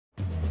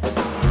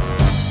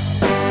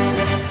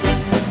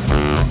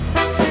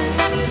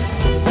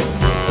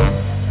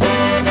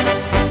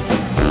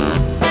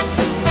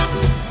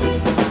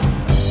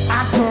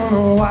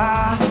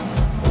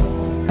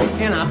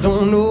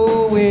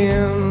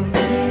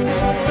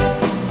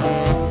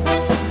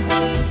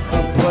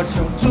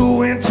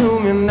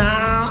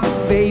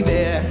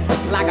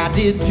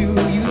get to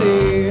you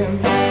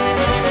then.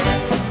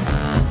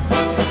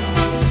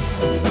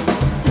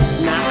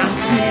 Now I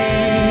see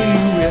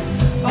you with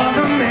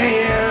other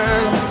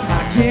man.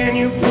 How can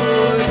you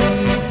put me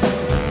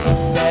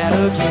that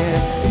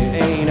again? It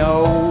ain't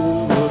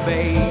over,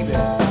 baby.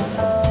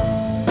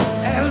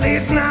 At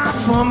least not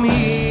for me.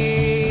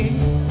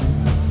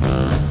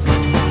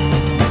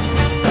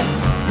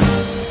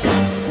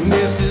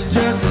 This is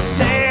just a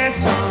sad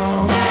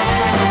song.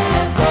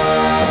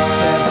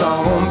 Sad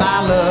song by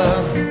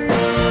love.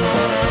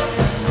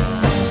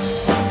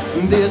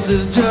 This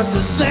is just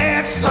a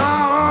sad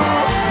song.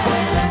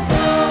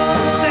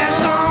 Sad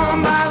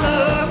song by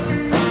love.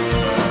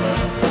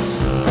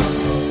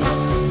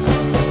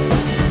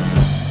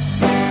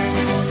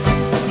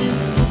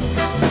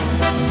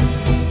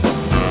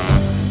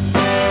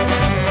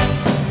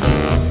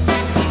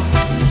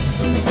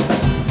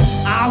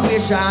 I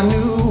wish I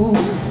knew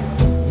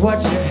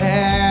what you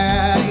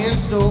had in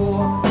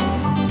store.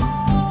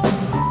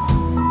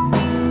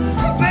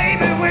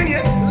 Baby, when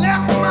you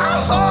left my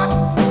heart,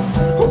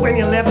 when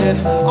you left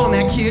it on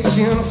that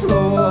kitchen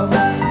floor.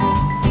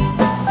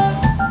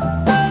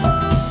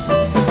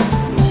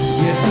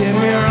 You did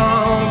me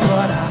wrong,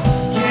 but I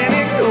can't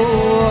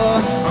ignore.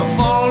 I'm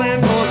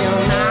falling for you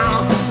now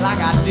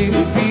like I did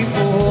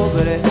before,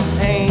 but it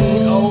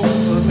ain't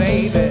over,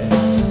 baby.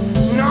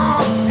 No,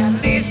 at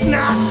least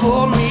not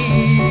for me.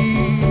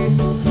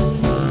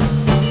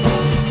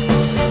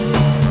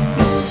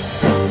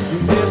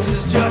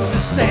 Just a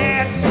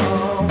sad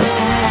song.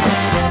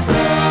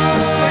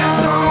 Sad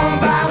song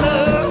by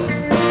love.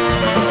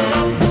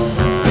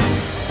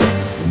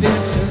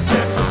 This is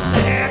just a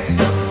sad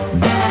song.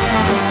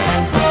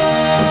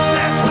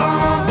 Sad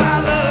song by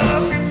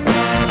love.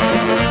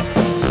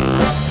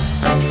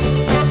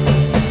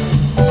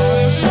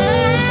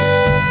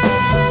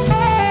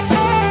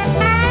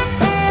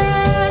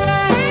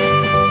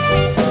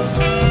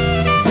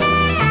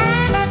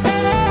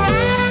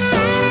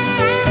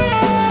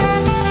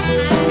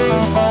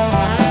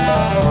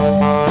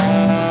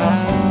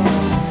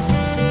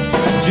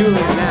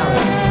 Julian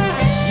Allen,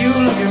 you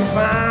looking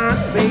fine,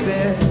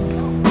 baby,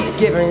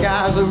 giving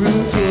guys a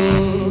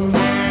routine.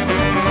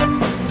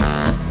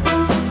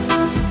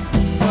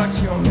 But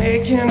you're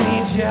making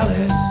me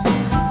jealous.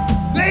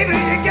 Baby,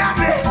 you got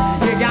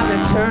me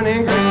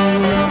turning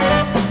green.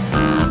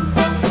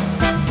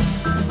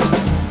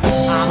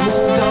 I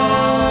moved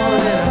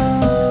on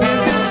in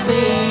a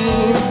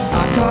scene. I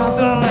caught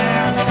the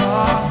last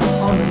car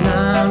on the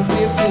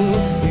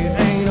 915. It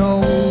ain't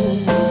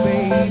over,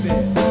 baby.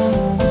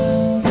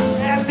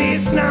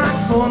 Not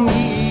for me.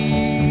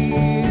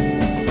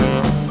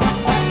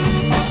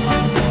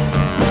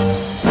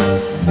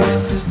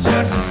 This is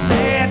just a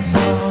sad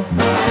song.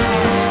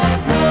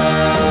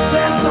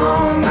 Sad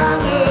song by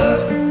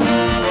love.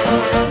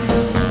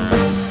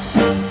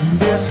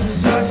 This is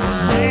just a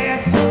sad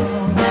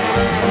song.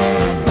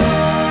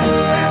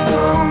 Sad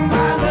song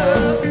by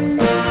love.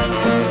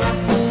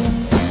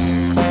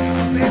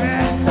 Baby,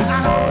 I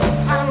don't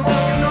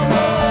love you no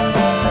more.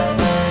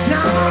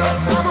 Now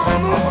I'm gonna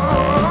move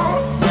on.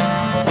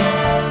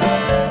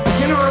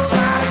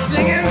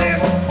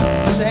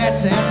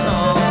 Sad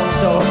song,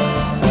 so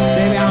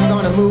baby, I'm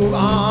gonna move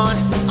on.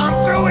 I'm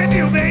through with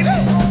you, baby.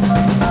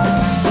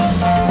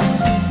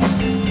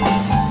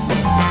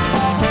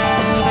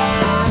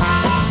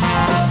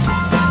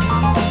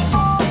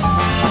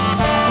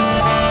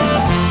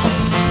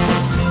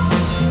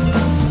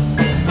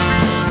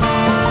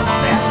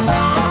 Sad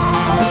song.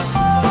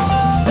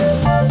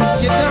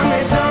 You done me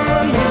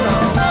wrong.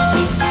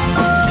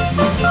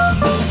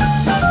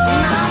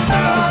 Now I'm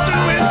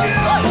through with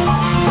you.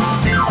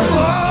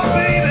 Oh,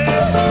 baby.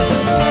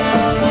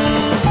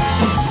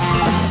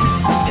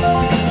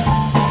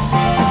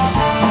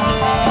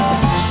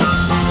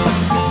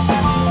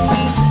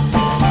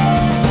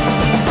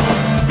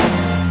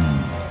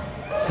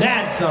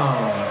 Sad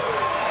song.